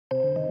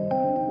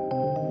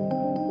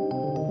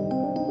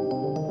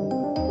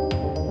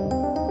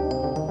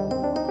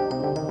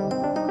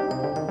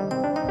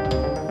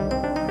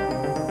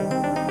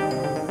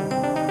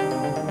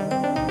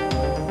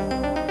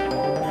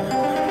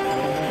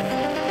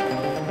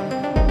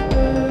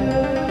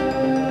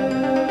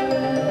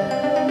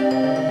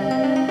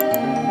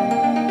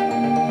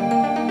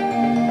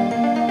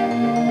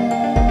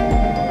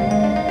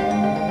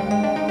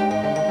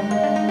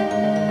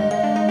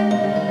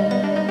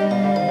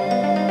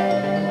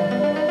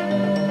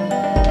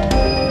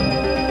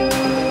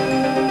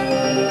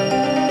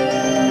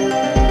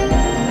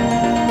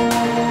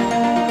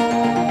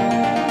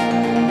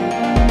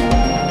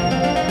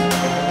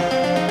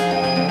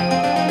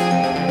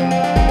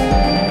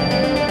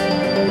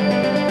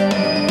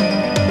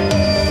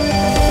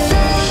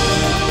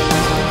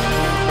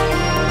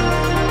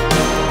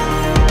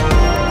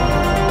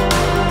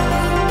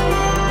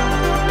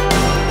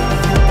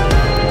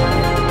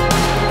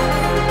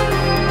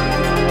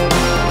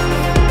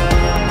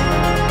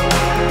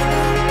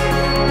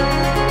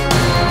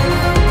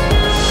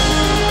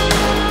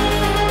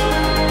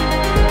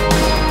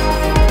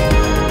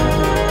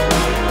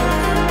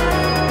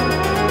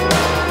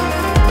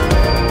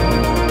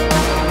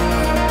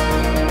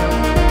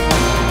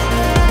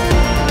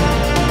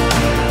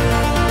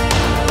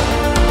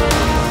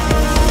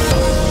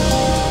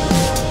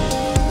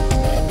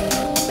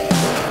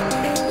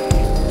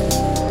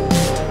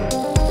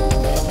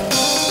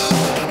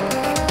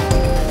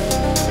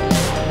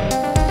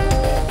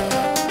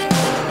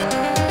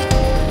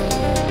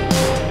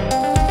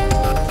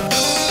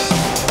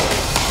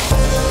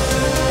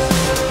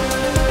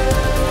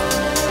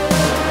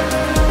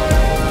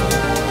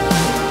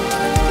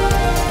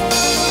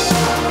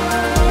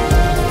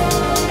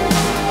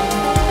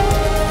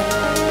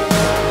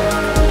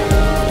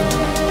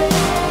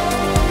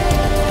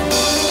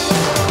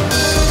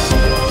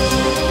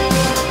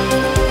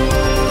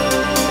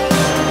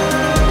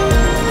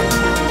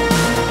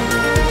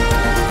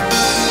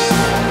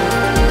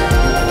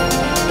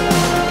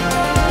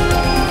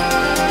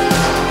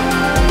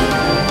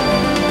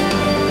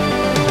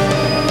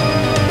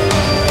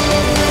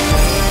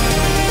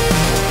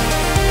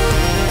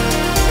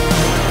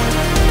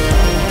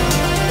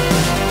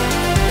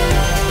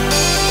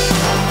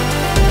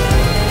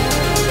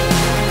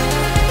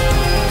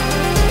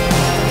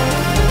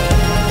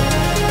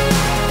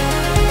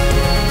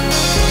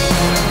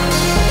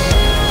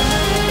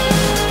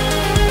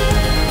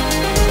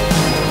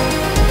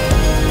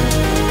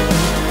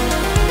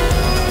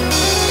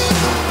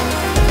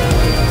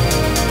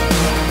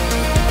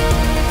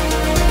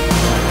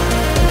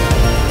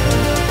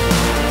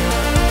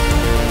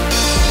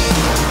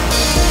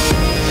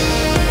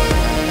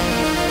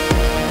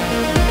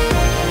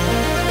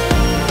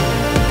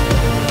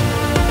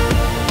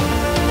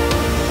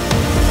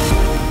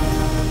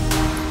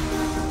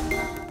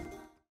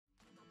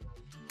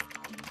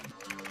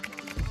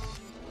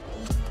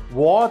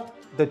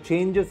the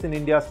changes in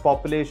India's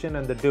population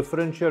and the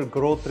differential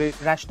growth rate.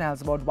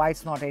 Rationales about why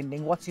it's not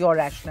ending. What's your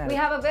rationale? We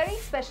have a very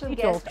special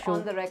guest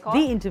on the record.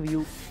 The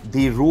interview.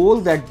 The role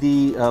that the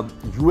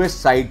US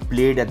side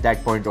played at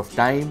that point of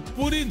time.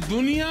 पूरी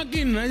दुनिया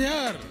की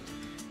नजर.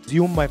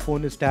 Assume my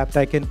phone is tapped.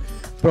 I can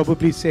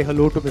probably say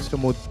hello to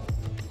Mr. Modi.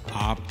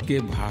 आपके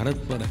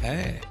भारत पर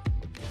है.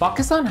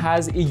 Pakistan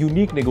has a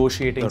unique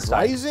negotiating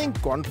style. The rising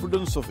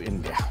confidence of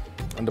India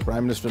under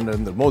Prime Minister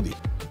Narendra Modi.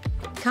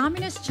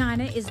 Communist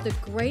China is the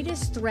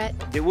greatest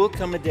threat. There will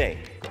come a day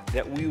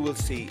that we will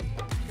see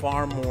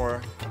far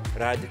more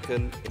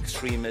radical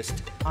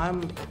extremist.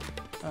 I'm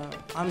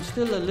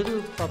still a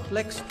little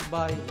perplexed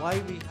by why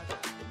we.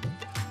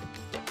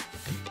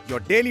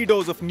 Your daily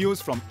dose of news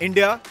from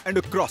India and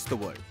across the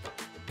world.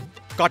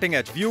 Cutting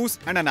edge views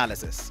and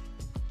analysis.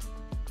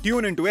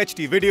 Tune into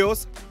HT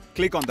videos.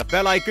 Click on the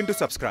bell icon to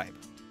subscribe.